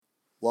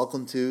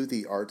Welcome to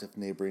the Art of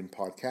Neighboring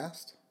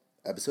podcast,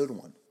 episode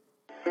 1.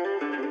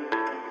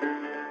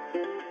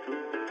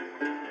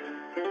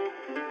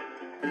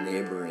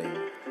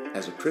 Neighboring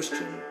as a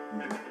Christian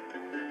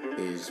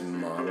is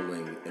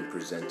modeling and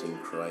presenting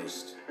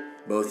Christ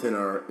both in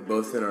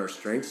our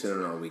strengths and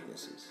in our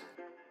weaknesses.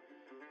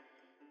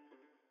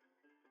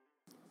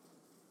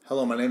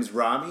 Hello, my name is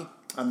Robbie.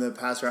 I'm the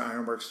pastor at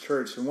Ironworks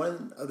Church, and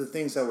one of the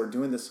things that we're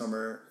doing this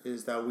summer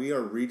is that we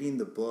are reading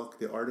the book,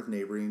 The Art of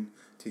Neighboring,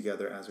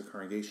 together as a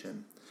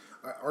congregation.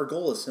 Our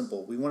goal is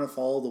simple. We want to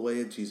follow the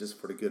way of Jesus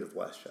for the good of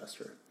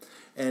Westchester.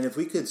 And if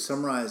we could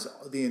summarize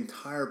the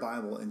entire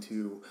Bible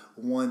into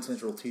one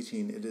central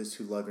teaching, it is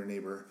to love your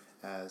neighbor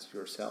as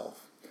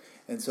yourself.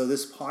 And so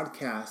this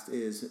podcast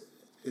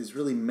is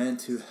really meant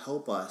to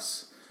help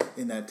us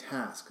in that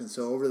task. And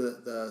so over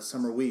the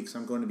summer weeks,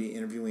 I'm going to be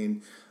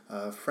interviewing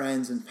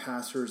friends and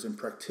pastors and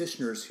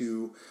practitioners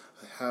who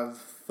have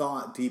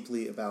thought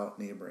deeply about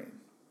neighboring.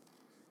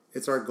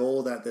 It's our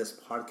goal that this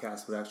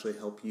podcast would actually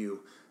help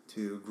you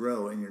to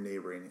grow in your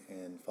neighboring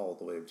and follow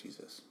the way of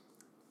Jesus.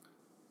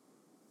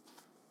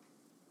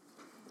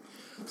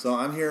 So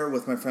I'm here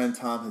with my friend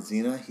Tom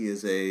Hazina. He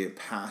is a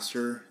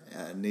pastor,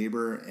 a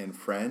neighbor, and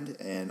friend,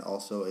 and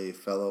also a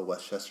fellow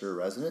Westchester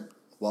resident.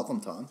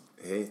 Welcome, Tom.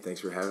 Hey,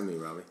 thanks for having me,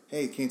 Robbie.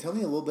 Hey, can you tell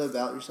me a little bit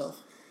about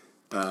yourself?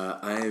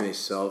 I am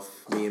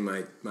me and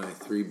my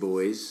three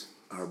boys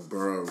are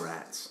borough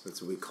rats. That's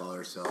what we call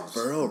ourselves.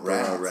 Borough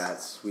rats? Borough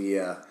rats. We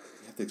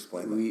You have to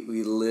explain that.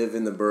 we live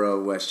in the borough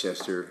of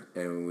Westchester,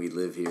 and we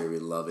live here. We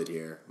love it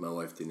here. My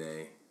wife,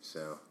 Danae,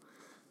 so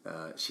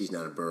she's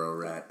not a borough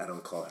rat. I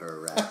don't call her a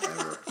rat,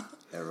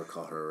 ever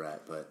call her a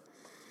rat. But,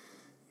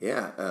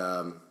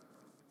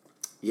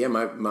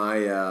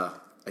 my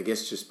I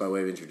guess just by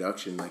way of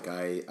introduction, like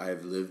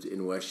I've lived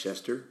in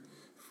Westchester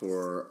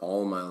for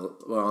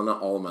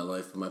not all of my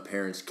life, but my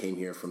parents came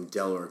here from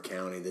Delaware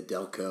County, the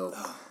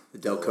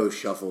Delco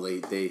Shuffle.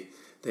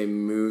 They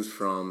moved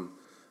from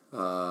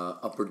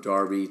Upper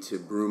Darby to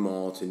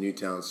Broomall to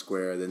Newtown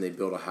Square. Then they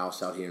built a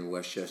house out here in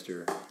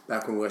Westchester.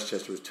 Back when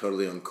Westchester was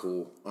totally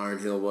uncool. Iron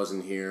Hill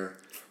wasn't here.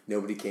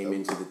 Nobody came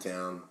into the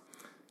town.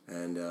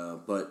 And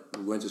but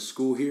we went to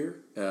school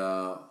here.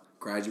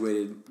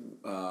 Graduated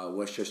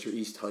Westchester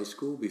East High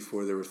School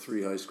before there were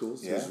 3 high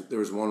schools. Yeah. There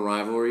was one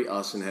rivalry,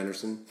 us and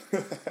Henderson.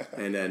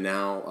 And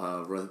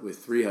now with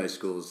 3 high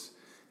schools,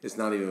 it's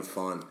not even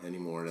fun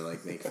anymore to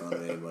make fun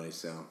of anybody.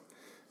 So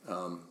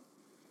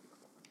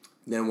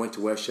then went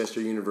to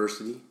Westchester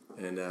University,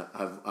 and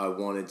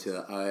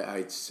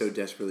I so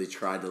desperately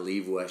tried to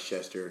leave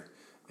Westchester,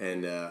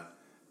 and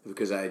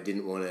because I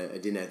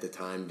didn't at the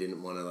time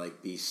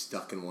be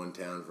stuck in one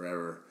town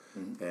forever.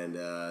 Mm-hmm. And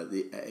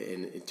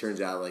it turns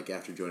out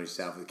after joining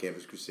Southwood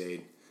Campus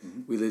Crusade,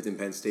 mm-hmm. we lived in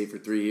Penn State for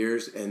 3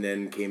 years and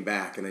then came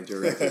back, and I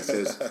directed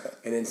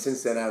and then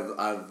since then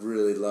I've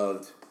really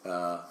loved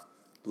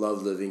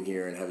living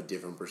here and have a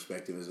different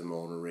perspective as I'm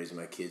older, raising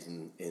my kids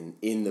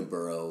in the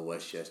borough of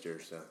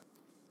Westchester. So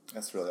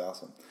that's really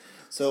awesome.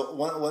 So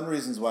one of the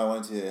reasons why I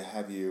wanted to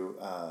have you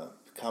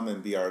come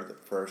and be our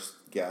first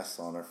guest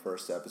on our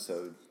first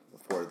episode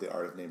for the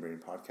Art of Neighboring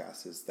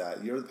podcast is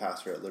that you're the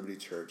pastor at Liberty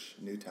Church,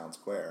 Newtown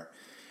Square.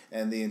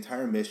 And the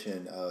entire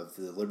mission of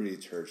the Liberty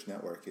Church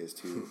network is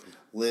to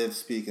live,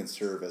 speak, and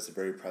serve as the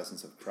very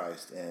presence of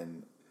Christ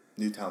in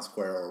Newtown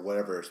Square or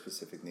whatever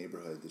specific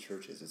neighborhood the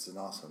church is. It's an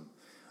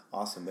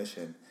awesome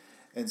mission.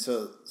 And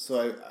so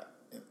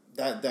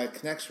that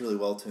connects really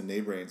well to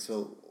neighboring.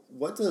 So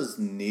what does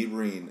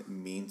neighboring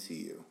mean to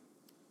you?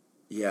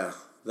 Yeah,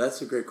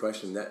 that's a great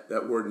question.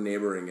 That word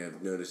neighboring,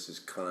 I've noticed, is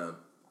kind of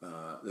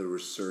the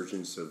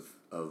resurgence of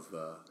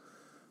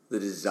the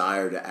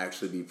desire to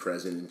actually be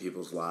present in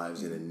people's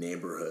lives in a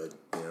neighborhood,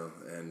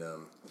 and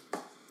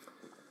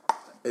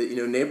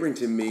neighboring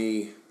to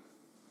me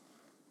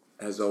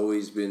has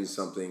always been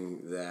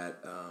something that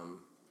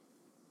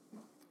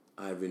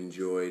I've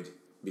enjoyed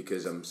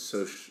because I'm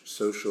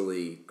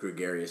socially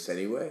gregarious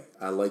anyway.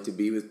 I like to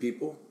be with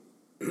people.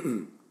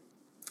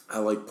 I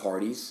like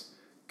parties,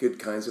 good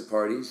kinds of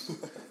parties,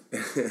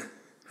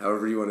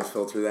 however you want to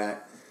filter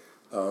that.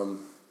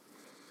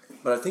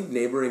 But I think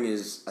neighboring,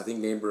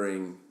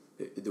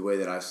 the way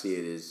that I see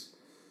it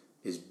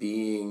is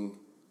being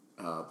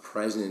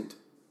present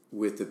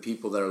with the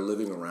people that are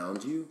living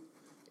around you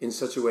in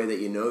such a way that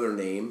you know their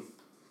name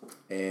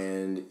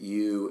and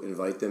you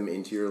invite them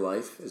into your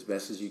life as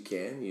best as you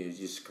can. You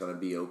just kind of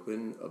be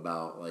open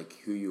about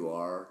who you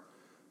are,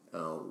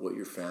 what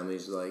your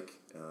family's like,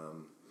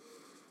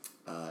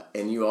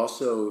 and you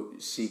also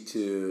seek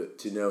to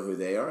know who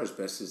they are as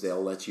best as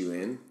they'll let you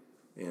in.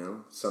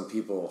 Some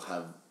people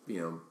have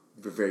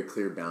very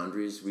clear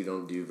boundaries. We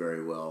don't do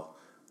very well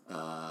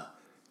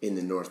in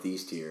the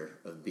Northeast here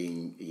of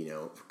being,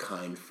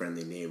 kind,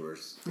 friendly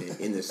neighbors.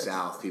 In the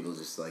South, people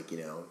just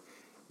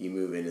you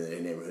move into the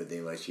neighborhood, they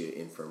invite you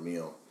in for a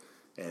meal,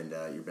 and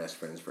you're best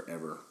friends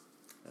forever.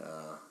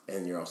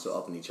 And you're also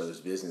up in each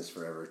other's business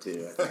forever,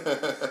 too, I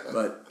think.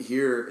 But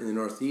here in the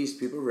Northeast,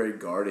 people are very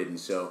guarded. And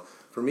so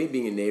for me,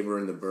 being a neighbor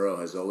in the borough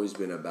has always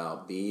been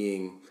about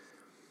being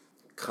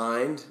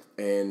kind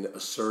and a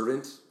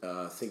servant.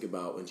 Think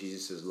about when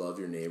Jesus says, "Love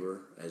your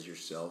neighbor as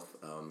yourself."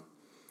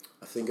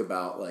 I think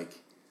about like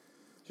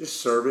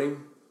just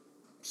serving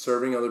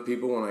other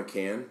people when I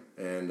can,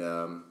 and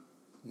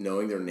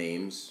knowing their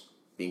names,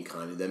 being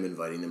kind to them,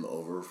 inviting them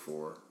over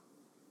for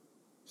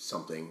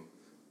something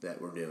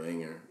that we're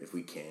doing, or if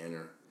we can,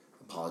 or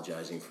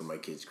apologizing for my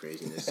kids'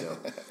 craziness. So,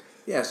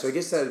 yeah. So I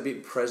guess that would be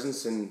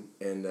presence and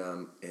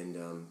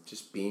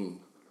just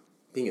being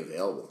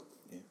available,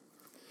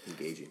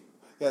 engaging.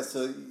 Yeah,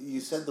 so you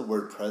said the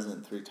word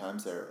present 3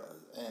 times there,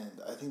 and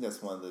I think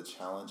that's one of the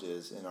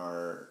challenges in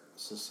our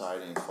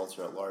society and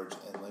culture at large.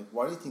 And like,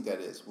 why do you think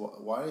that is?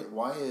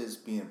 Why is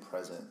being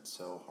present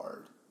so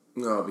hard?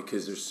 No,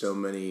 because there's so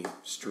many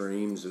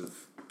streams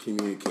of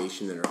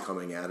communication that are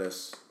coming at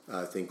us.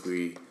 I think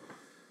I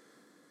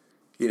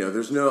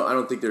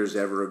don't think there's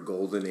ever a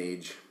golden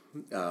age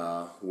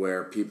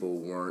where people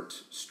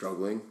weren't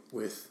struggling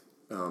with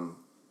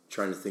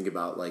trying to think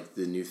about like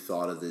the new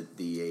thought of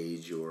the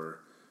age, or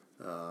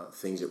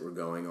things that were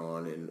going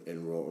on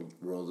in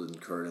world and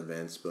current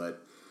events.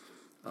 But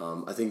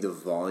I think the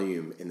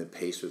volume and the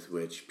pace with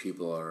which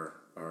people are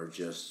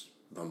just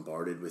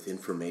bombarded with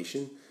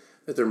information,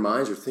 that their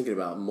minds are thinking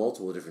about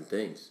multiple different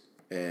things.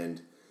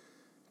 And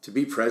to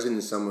be present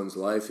in someone's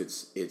life, it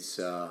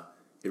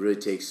really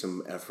takes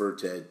some effort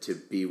to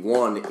be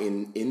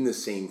in the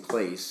same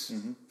place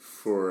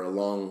for a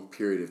long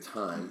period of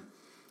time.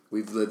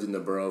 We've lived in the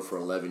borough for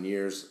 11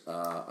 years.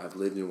 I've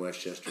lived in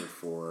Westchester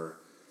for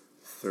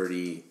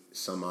 30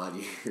 some odd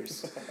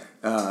years.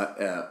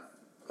 40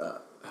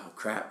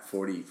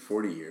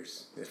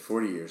 years.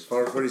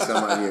 40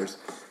 some odd years.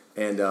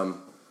 And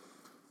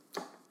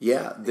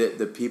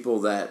the people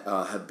that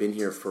have been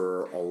here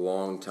for a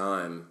long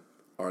time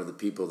are the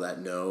people that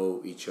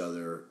know each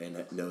other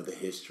and know the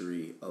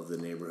history of the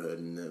neighborhood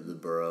and the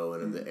borough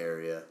and of the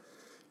area.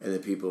 And the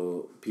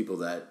people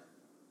that,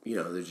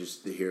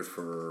 they're here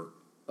for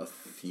a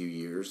few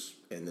years,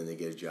 and then they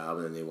get a job,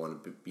 and then they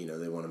want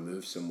to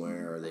move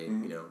somewhere, or they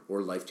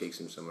or life takes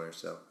them somewhere.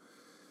 So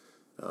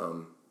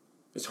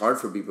it's hard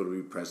for people to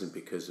be present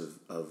because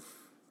of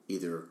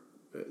either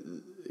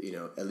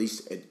at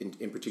least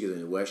in particular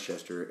in the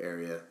Westchester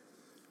area,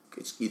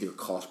 it's either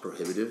cost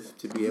prohibitive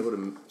to be able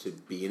to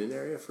be in an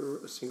area for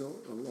a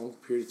long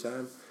period of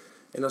time,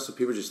 and also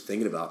people are just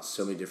thinking about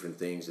so many different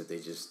things that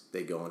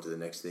they go on to the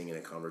next thing in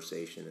a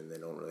conversation, and they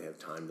don't really have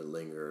time to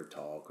linger or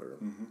talk or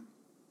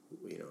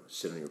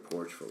sit on your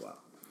porch for a while.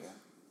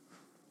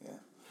 Yeah.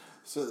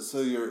 So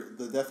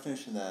the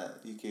definition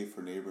that you gave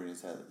for neighboring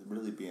is that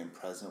really being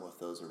present with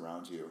those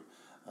around you.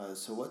 How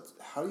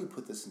do you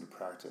put this into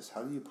practice?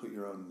 How do you put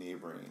your own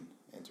neighboring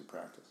into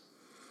practice?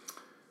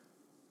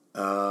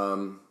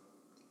 One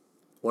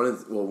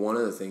of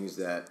the things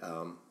that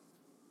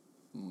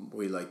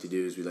we like to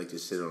do is we like to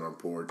sit on our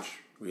porch.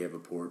 We have a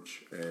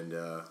porch, and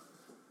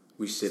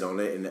we sit on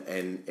it,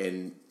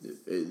 and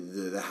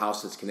the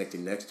house that's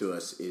connecting next to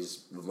us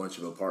is a bunch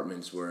of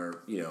apartments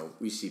where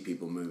we see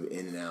people move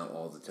in and out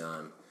all the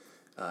time,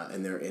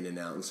 and they're in and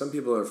out. And some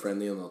people are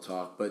friendly and they'll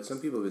talk, but some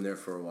people have been there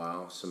for a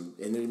while.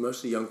 And they're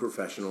mostly young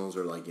professionals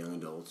or like young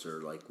adults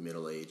or like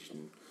middle aged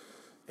and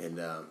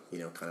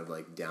kind of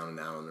like down and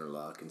out on their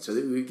luck. And so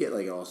we get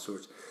like all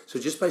sorts. So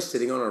just by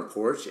sitting on our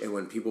porch, and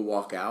when people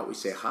walk out, we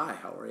say, "Hi,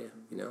 how are you?"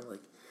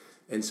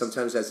 And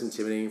sometimes that's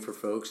intimidating for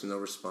folks, and they'll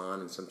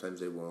respond, and sometimes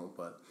they won't.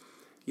 But,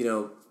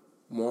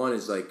 one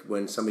is like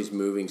when somebody's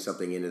moving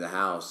something into the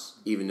house,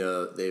 even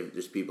though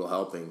there's people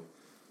helping.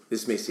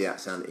 This may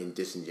sound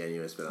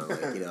disingenuous, but I'm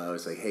like, I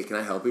was like, "Hey, can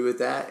I help you with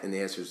that?" And the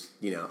answer is,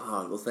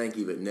 "Oh, well, thank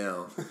you, but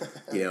no.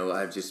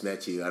 I've just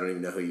met you. I don't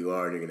even know who you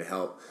are, and you're going to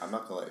help." I'm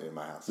not going to let you in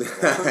my house.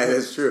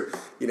 That's true.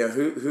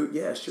 Who?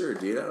 Yeah, sure,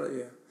 dude.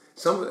 Yeah.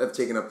 Some have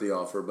taken up the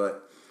offer,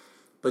 but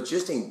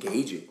just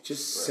engaging,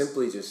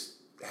 simply just,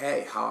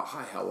 "Hey,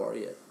 hi, how are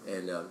you?"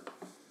 And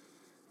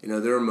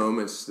there are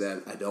moments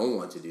that I don't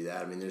want to do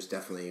that. I mean, there's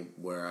definitely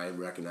where I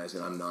recognize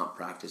that I'm not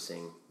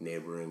practicing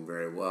neighboring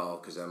very well,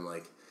 because I'm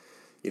like,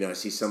 I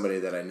see somebody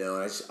that I know,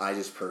 and I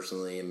just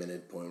personally am at a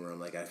point where I'm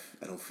like, I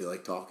don't feel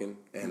like talking,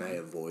 and I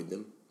avoid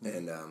them.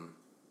 And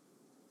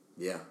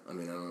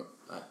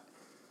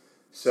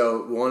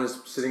so one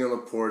is sitting on the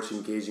porch,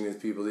 engaging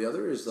with people. The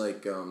other is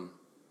like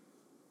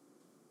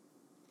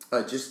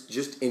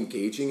just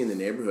engaging in the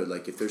neighborhood.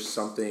 Like if there's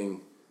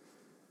something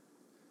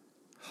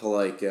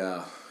like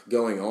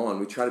going on,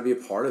 we try to be a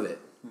part of it.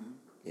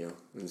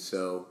 And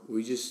so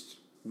we just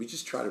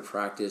try to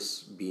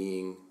practice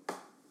being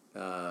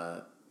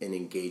and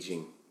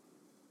engaging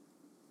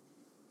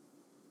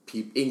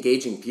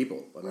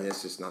people. I mean,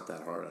 it's just not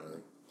that hard, I don't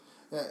think.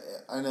 Yeah,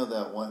 I know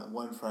that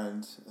one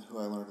friend who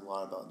I learned a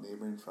lot about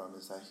neighboring from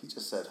is that he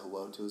just said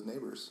hello to his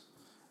neighbors,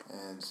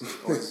 and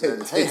always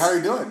said, "Hey, how are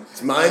you doing?"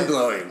 It's mind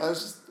blowing.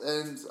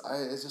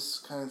 It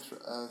just kind of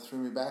threw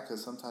me back,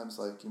 because sometimes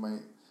like you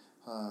might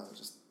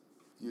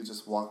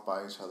just walk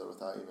by each other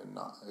without even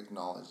not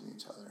acknowledging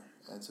each other,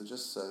 and so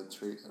just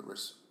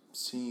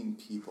seeing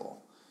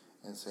people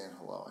and saying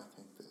hello, I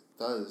think that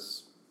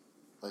does,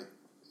 like,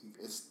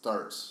 it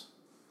starts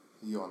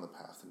you on the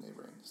path of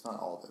neighboring. It's not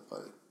all of it,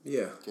 but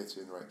Yeah. it gets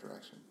you in the right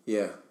direction.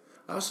 Yeah.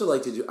 I also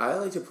like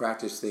to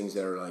practice things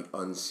that are like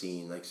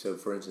unseen. Like, so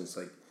for instance,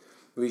 like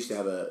we used to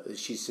have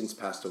she's since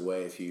passed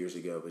away a few years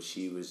ago, but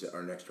she was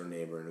our next door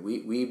neighbor, and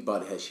we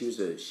butt heads. She was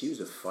a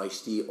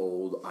feisty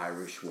old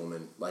Irish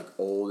woman, like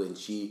old, and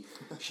she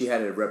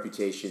had a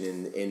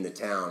reputation in the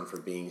town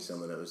for being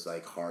someone that was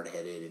like hard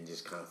headed and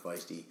just kind of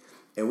feisty.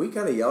 And we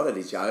kind of yelled at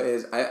each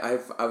other.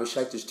 I was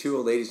shocked. There's two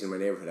old ladies in my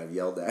neighborhood I've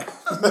yelled at.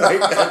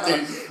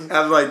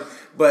 I'm like,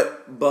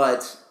 but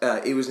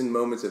it was in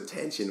moments of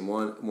tension.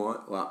 One.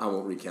 Well, I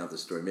won't recount the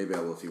story. Maybe I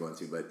will if you want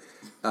to.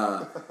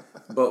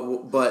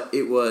 But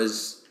it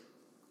was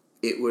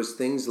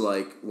things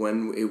like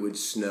when it would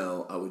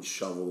snow, I would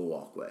shovel the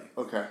walkway.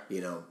 Okay.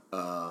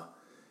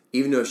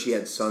 Even though she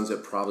had sons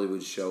that probably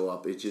would show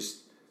up,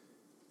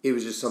 it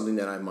was just something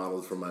that I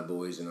modeled for my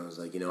boys, and I was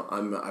like,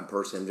 I'm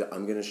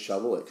going to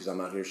shovel it because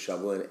I'm out here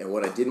shoveling. And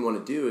what I didn't want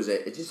to do is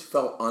it just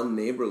felt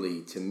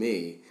unneighborly to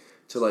me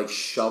to like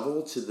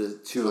shovel to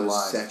a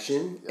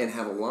section and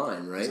have a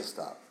line, right? Just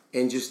stop.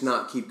 And just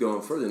not keep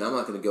going further. And I'm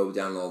not going to go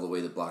down all the way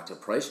the block to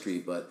Price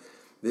Street, but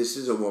this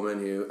is a woman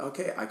who,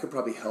 okay, I could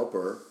probably help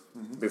her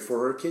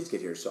before her kids get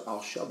here, so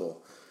I'll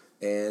shovel.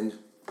 And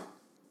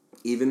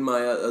even my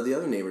the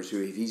other neighbors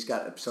who, if he's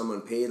got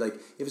someone paid, like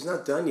if it's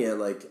not done yet,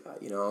 like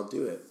I'll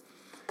do it.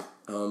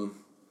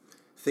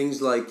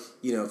 Things like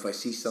if I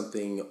see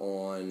something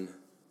on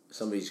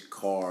somebody's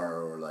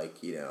car or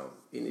like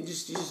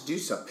just do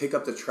stuff, pick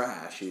up the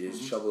trash, you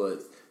just shovel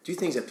it, do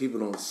things that people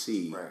don't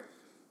see, right?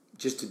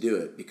 Just to do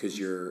it because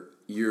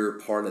you're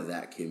part of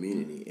that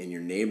community and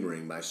you're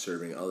neighboring by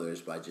serving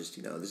others by just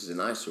this is an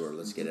eyesore,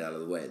 let's get it out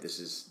of the way. This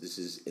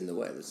is in the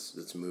way.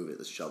 Let's move it.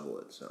 Let's shovel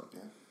it. So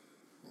yeah.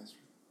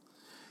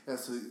 Yeah,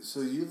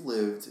 so you've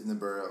lived in the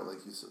borough,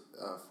 like you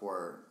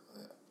for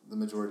the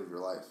majority of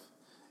your life,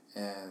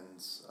 and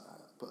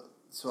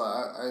so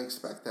I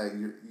expect that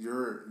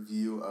your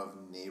view of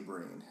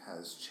neighboring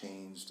has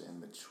changed and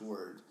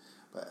matured.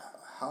 But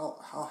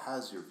how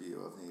has your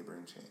view of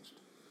neighboring changed?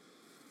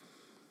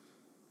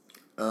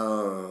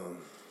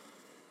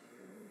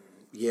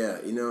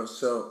 Yeah,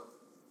 so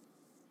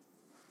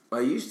I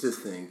used to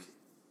think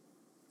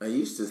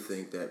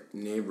that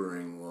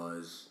neighboring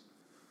was.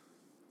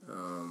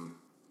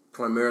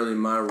 Primarily,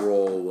 my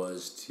role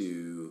was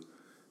to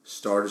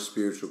start a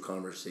spiritual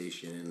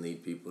conversation and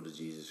lead people to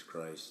Jesus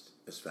Christ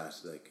as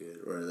fast as I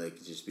could, or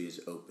like just be as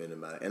open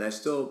about it. And I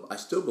still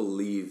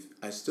believe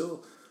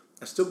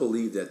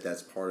that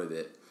that's part of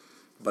it.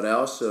 But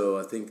I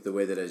think the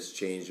way that has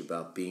changed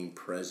about being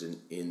present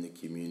in the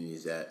community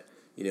is that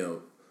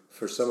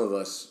for some of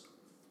us,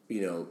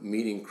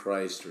 meeting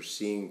Christ or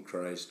seeing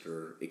Christ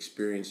or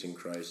experiencing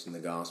Christ in the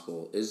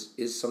gospel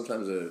is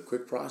sometimes a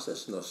quick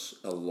process and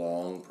a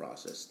long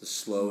process, the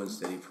slow and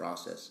steady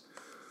process.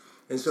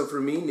 And so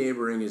for me,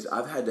 neighboring is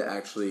I've had to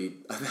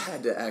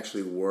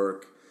actually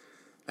work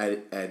at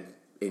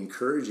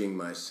encouraging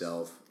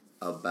myself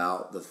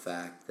about the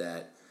fact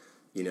that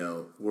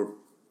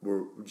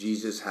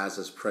Jesus has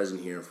us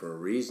present here for a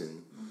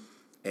reason.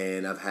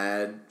 And I've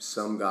had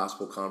some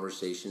gospel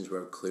conversations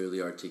where I've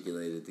clearly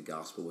articulated the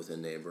gospel with a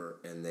neighbor,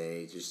 and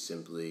they just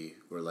simply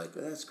were like,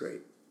 oh, "That's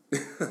great."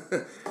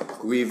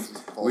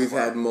 We've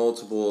had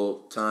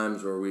multiple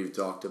times where we've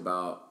talked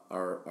about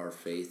our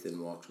faith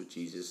and walks with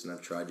Jesus, and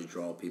I've tried to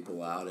draw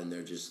people out, and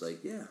they're just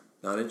like, "Yeah,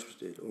 not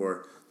interested,"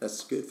 or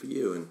 "That's good for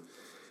you."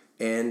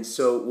 And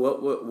so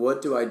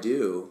what do I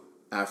do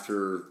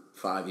after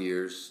 5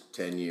 years,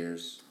 10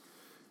 years?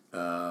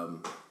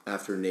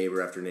 After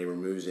neighbor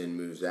moves in,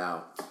 moves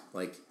out,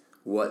 like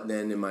what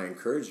then am I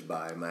encouraged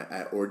by?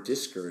 Or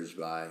discouraged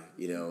by?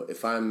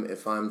 If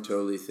I'm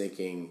totally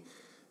thinking,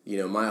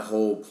 my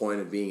whole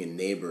point of being a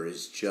neighbor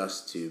is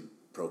just to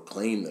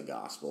proclaim the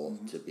gospel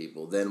to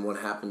people. Then what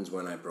happens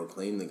when I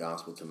proclaim the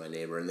gospel to my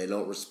neighbor and they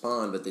don't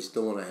respond, but they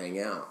still want to hang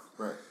out?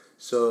 Right.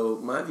 So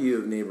my view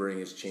of neighboring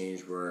has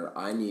changed, where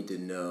I need to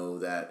know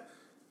that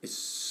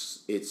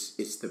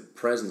it's the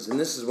presence, and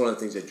this is one of the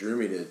things that drew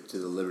me to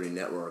the Liberty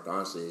Network,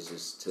 honestly, is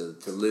just to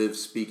live,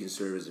 speak, and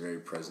serve as the very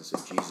presence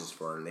of Jesus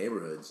for our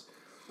neighborhoods.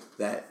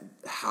 That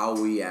how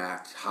we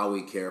act, how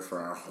we care for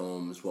our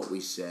homes, what we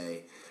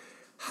say,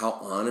 how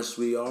honest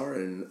we are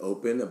and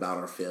open about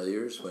our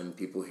failures. When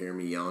people hear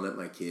me yelling at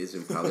my kids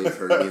and probably have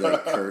heard me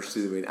like curse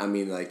through the wind, I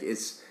mean, like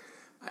it's,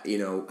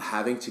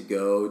 having to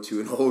go to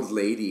an old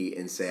lady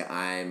and say,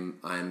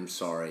 I'm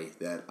sorry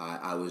that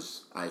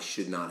I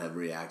should not have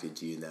reacted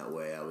to you in that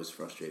way. I was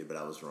frustrated, but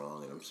I was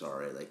wrong, and I'm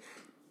sorry. Like,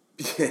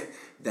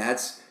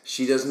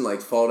 she doesn't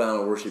like fall down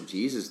and worship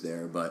Jesus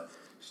there, but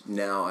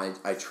now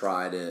I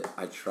try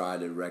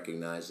to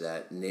recognize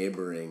that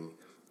neighboring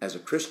as a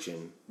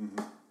Christian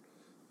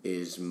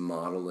is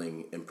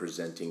modeling and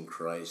presenting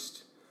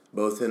Christ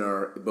both in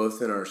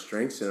our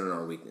strengths and in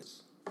our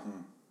weakness.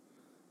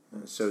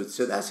 So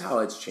that's how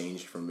it's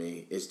changed for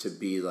me, is to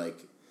be like,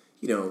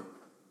 to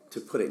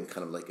put it in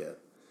kind of like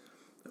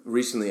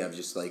recently I've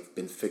just like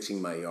been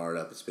fixing my yard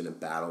up. It's been a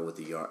battle with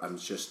the yard. I'm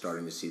just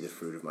starting to see the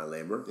fruit of my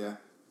labor. Yeah.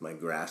 My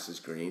grass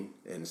is green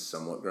and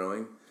somewhat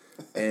growing.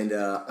 And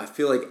I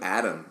feel like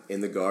Adam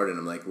in the garden.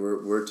 I'm like,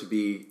 we're to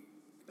be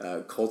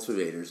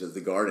cultivators of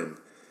the garden.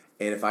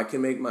 And if I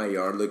can make my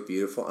yard look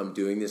beautiful, I'm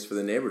doing this for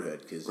the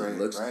neighborhood because it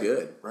looks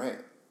good. Right.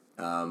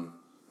 And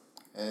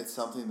it's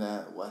something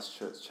that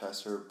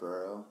Westchester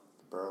Borough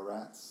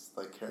Rats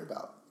care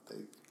about.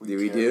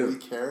 We do.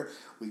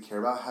 We care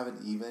about having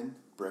even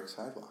brick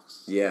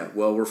sidewalks. Yeah.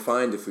 Well, we're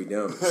fined if we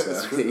don't.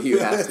 So you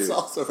have to. It's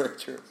also very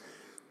true.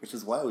 Which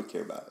is why we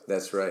care about it.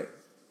 That's right.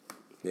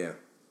 Yeah.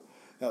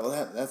 Yeah.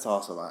 Well, that's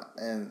awesome.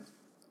 And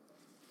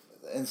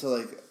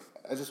so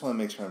I just want to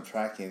make sure I'm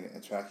tracking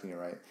you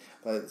right.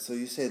 But so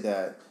you say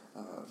that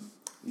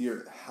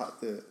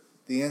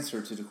the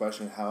answer to the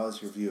question, how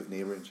has your view of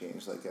neighboring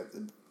changed?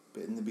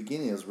 In the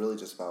beginning, it was really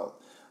just about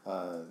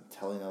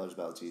telling others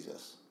about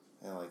Jesus,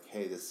 and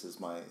hey, this is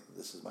my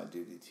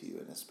duty to you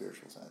in a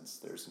spiritual sense.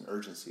 There's an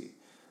urgency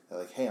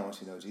that hey, I want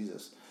you to know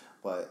Jesus.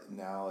 But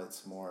now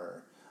it's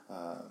more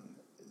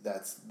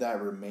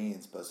that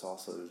remains, but it's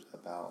also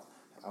about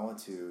I want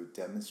to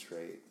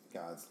demonstrate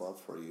God's love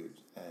for you,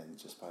 and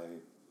just by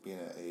being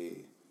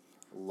a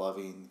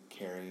loving,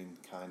 caring,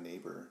 kind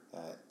neighbor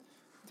that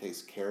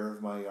takes care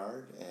of my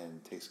yard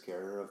and takes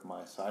care of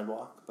my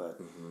sidewalk, but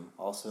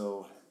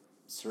also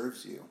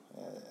serves you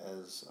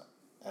as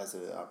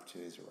the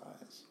opportunities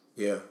arise.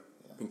 Yeah,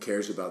 and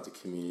cares about the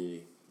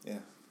community. Yeah.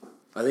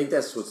 I think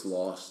that's what's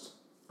lost.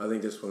 I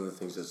think that's one of the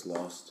things that's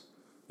lost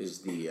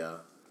is the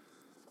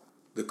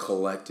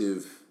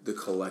collective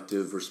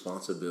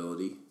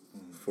responsibility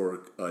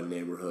for a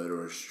neighborhood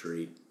or a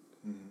street.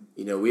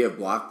 We have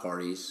block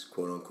parties,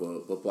 quote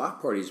unquote, but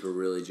block parties were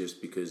really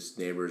just because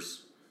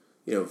neighbors,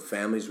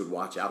 families would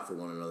watch out for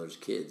one another's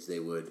kids.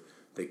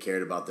 They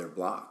cared about their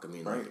block. I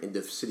mean, in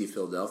the city of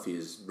Philadelphia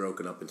is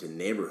broken up into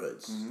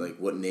neighborhoods.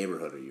 What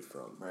neighborhood are you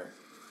from? Right.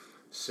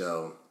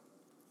 So,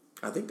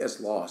 I think that's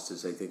lost.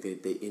 Is I think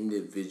the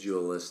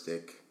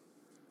individualistic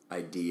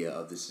idea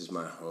of this is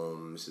my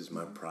home, this is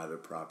my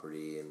private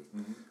property, and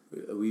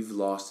we've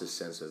lost a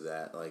sense of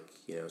that.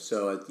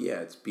 So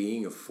it's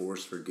being a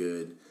force for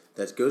good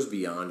that goes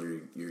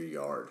beyond your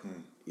yard.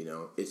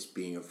 It's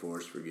being a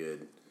force for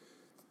good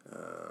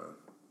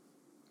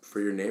for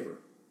your neighbor,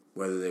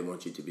 whether they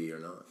want you to be or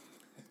not.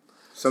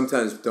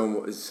 Sometimes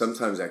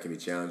that can be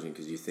challenging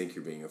because you think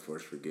you're being a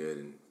force for good,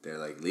 and they're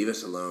like, "Leave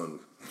us alone."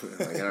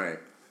 All right.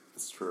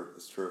 It's true.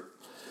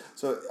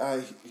 So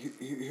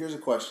here's a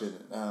question.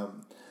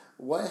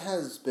 What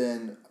has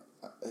been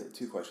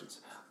two questions?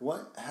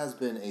 What has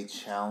been a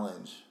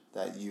challenge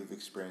that you've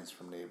experienced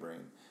from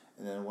neighboring,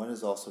 and then what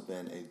has also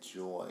been a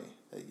joy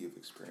that you've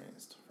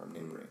experienced from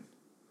neighboring?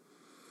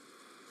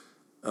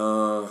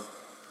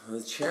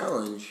 The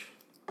challenge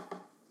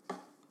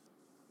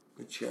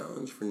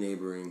for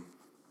neighboring.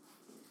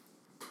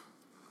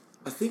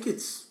 I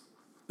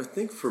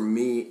think for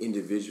me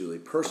individually,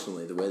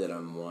 personally, the way that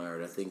I'm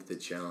wired, I think the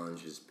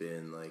challenge has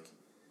been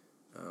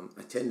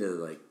I tend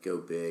to go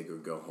big or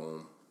go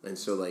home, and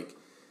so it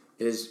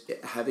is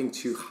having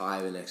too high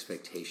of an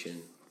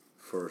expectation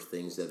for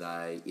things that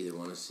I either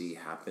want to see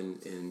happen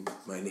in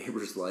my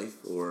neighbor's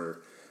life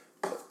or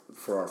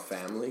for our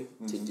family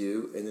to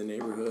do in the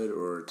neighborhood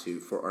or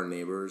for our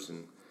neighbors,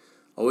 and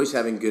always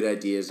having good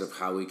ideas of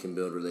how we can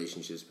build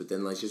relationships, but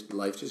then life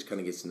just kind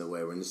of gets in the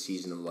way. We're in the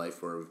season of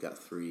life where we've got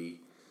three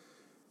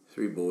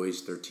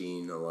boys,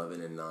 13,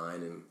 11, and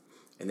 9,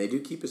 and they do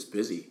keep us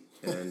busy,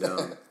 and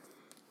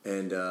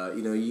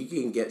you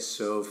can get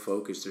so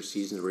focused. There's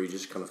seasons where you're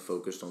just kind of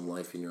focused on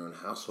life in your own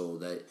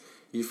household that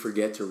you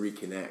forget to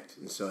reconnect.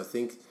 And so I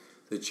think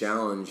the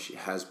challenge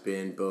has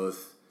been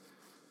both,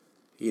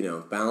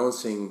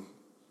 balancing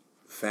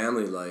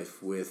family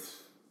life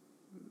with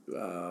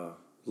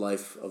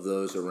life of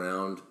those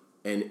around,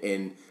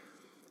 and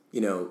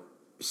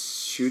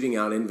shooting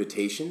out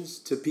invitations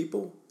to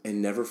people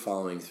and never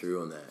following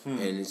through on that.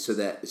 And so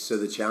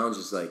the challenge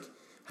is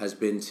has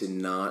been to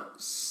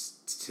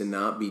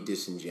not be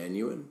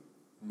disingenuous,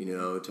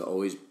 to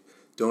always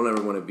don't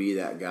ever want to be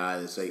that guy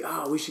that's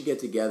we should get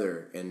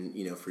together. And,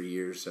 for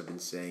years I've been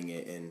saying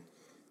it, and,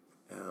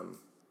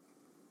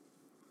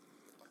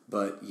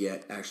 but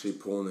yet actually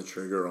pulling the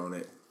trigger on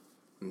it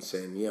and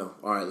saying, all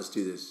right, let's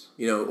do this,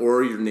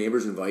 or your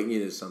neighbors inviting you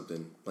to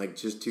something.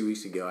 Just 2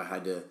 weeks ago,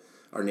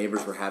 our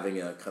neighbors were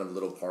having a kind of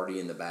little party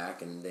in the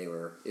back, and it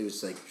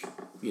was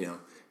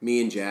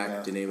me and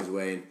Jack, Danae was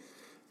away,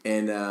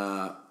 and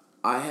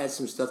I had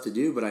some stuff to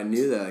do, but I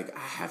knew that I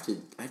have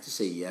to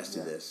say yes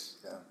to this.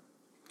 Yeah.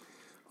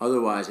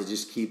 Otherwise, I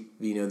just keep,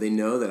 they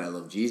know that I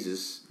love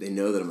Jesus. They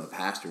know that I'm a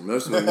pastor.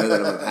 Most of them know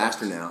that I'm a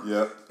pastor now.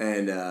 Yeah.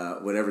 And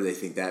whatever they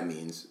think that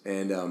means.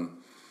 And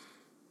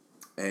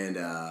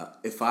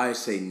if I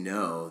say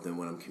no, then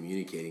what I'm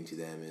communicating to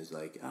them is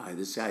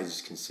this guy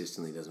just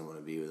consistently doesn't want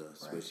to be with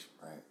us, which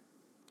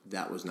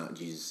that was not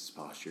Jesus'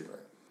 posture. Right.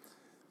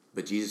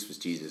 But Jesus was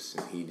Jesus,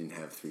 and he didn't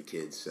have 3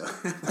 kids, so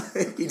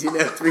he didn't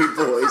have 3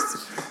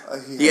 boys.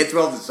 He had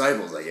 12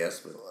 disciples, I guess,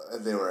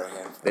 but they were a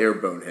handful. They were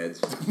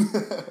boneheads,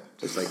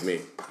 just like me.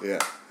 Yeah.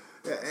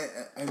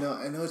 I know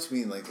what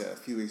you mean. A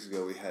few weeks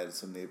ago, we had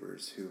some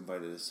neighbors who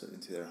invited us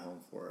into their home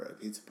for a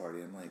pizza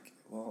party. I'm like,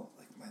 well,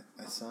 like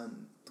my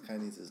son kind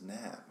of needs his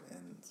nap,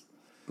 and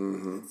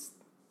it's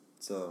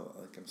so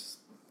like I'm just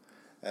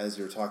as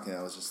you were talking,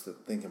 I was just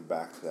thinking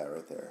back to that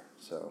right there.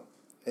 So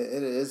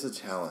it is a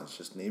challenge.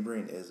 Just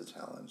neighboring is a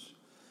challenge.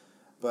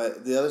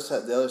 But the other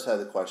side of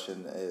the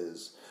question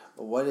is,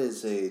 what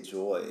is a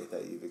joy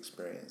that you've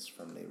experienced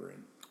from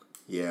neighboring?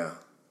 Yeah,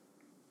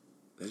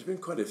 there's been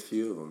quite a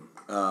few of them.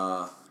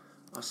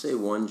 I'll say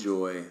one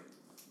joy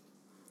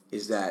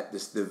is that the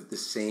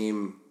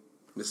same.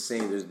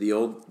 There's the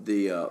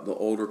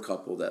older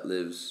couple that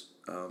lives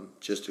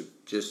just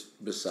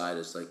beside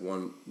us, like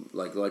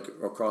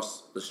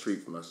across the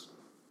street from us.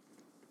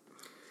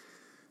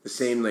 The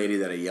same lady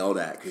that I yelled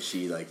at because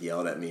she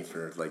yelled at me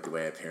for the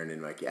way I parented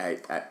my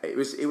kid. It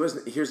was.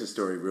 Here's the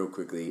story real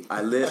quickly.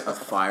 I lit a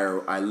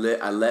fire. I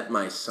let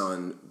my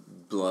son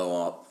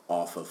blow up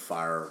off of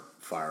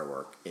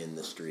firework in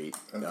the street.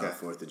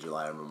 4th of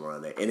July or Memorial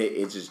Day, and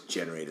it just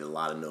generated a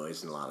lot of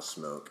noise and a lot of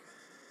smoke.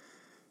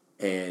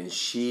 And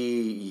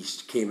she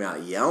came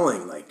out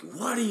yelling, like,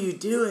 "What are you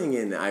doing?"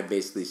 And I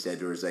basically said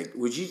to her,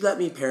 "Would you let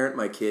me parent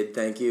my kid?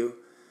 Thank you."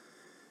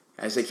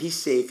 I was like, "He's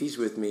safe. He's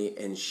with me."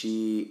 And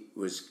she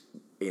was,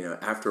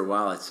 after a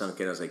while it sunk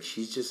in. I was like,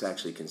 she's just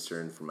actually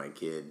concerned for my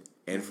kid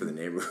and for the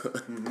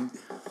neighborhood. Mm-hmm.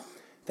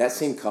 That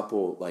same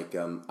couple,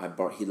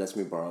 he lets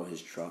me borrow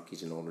his truck.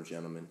 He's an older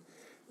gentleman.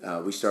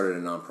 We started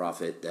a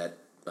nonprofit that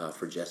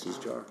for Jesse's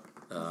Jar.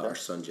 Our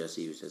son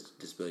Jesse, who has a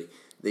disability.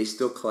 They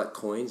still collect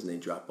coins and they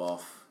drop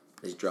off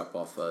a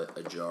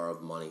jar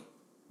of money,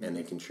 and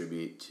they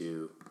contribute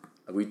to.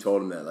 We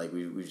told them that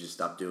we've just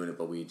stopped doing it,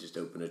 but we just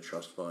opened a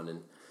trust fund,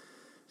 and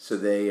so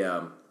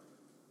the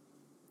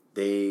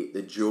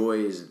joy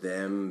is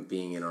them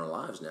being in our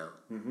lives now,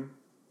 and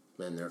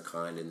they're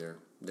kind and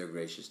they're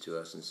gracious to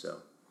us, and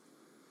so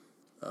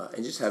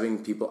and just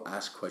having people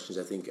ask questions.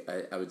 I think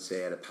I would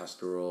say at a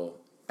pastoral.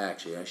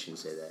 Actually, I shouldn't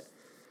say that.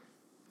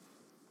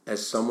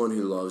 As someone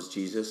who loves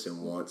Jesus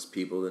and wants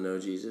people to know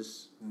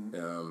Jesus.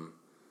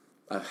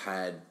 I've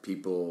had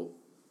people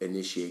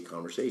initiate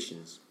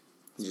conversations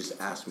and just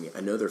ask me. I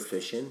know they're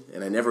fishing,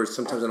 and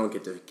sometimes I don't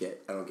get to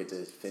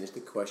finish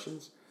the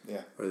questions.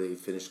 Yeah. Or they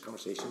finish the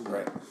conversation.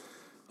 Right.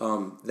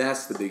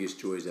 That's the biggest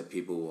joy is that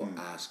people will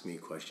ask me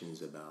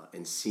questions about,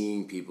 and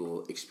seeing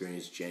people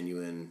experience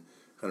genuine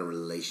kind of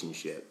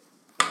relationship.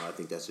 I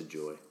think that's a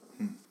joy.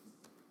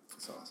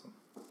 That's awesome.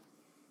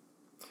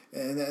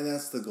 And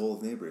that's the goal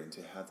of neighboring,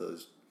 to have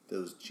those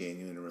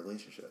genuine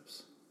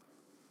relationships.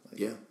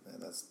 Yeah.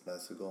 And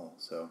that's the goal.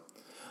 So,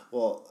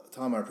 well,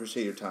 Tom, I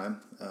appreciate your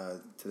time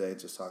today,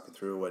 just talking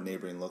through what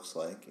neighboring looks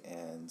like,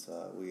 and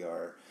we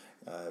are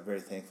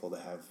very thankful to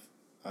have.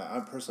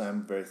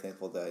 I'm very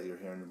thankful that you're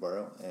here in the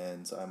borough,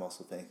 and I'm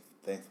also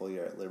thankful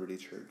you're at Liberty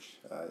Church.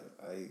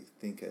 I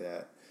think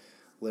that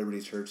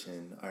Liberty Church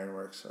and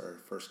Ironworks are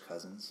first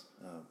cousins.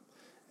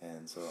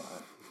 And so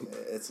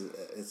it's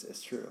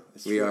true.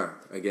 We are,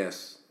 I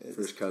guess,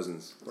 first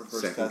cousins. We're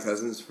first Second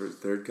cousins,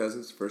 third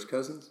cousins, first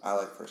cousins. I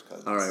like first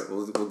cousins. All right,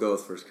 we'll go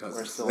with first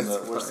cousins.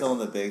 We're still in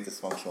the big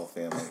dysfunctional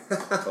family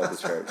called the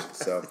church.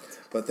 So,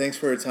 but thanks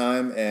for your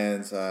time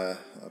and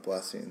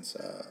blessings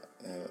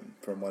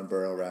from one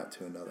borough rat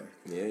to another.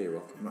 Yeah, you're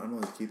welcome. I'm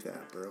going to keep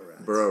that borough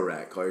rat. Borough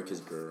rat. Call your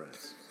kids borough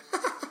rats.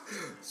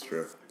 It's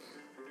true.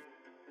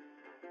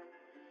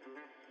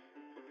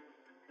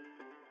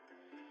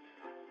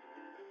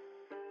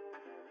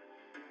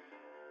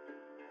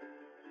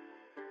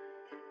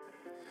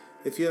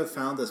 If you have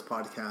found this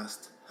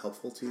podcast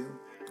helpful to you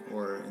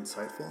or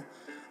insightful,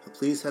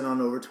 please head on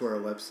over to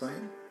our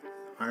website,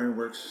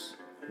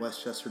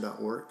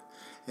 ironworkswestchester.org,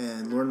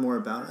 and learn more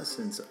about us,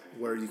 and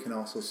where you can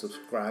also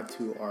subscribe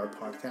to our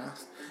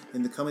podcast.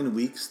 In the coming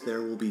weeks,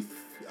 there will be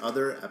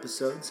other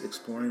episodes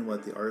exploring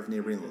what the art of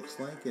neighboring looks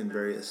like in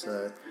various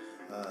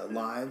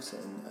lives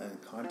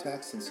and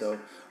contexts. And so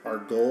our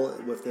goal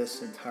with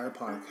this entire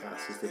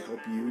podcast is to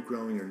help you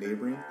grow in your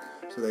neighboring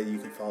so that you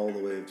can follow the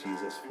way of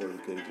Jesus for the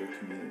good of your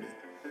community.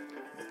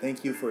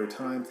 Thank you for your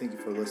time. Thank you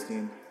for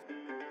listening.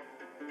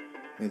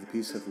 May the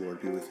peace of the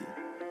Lord be with you.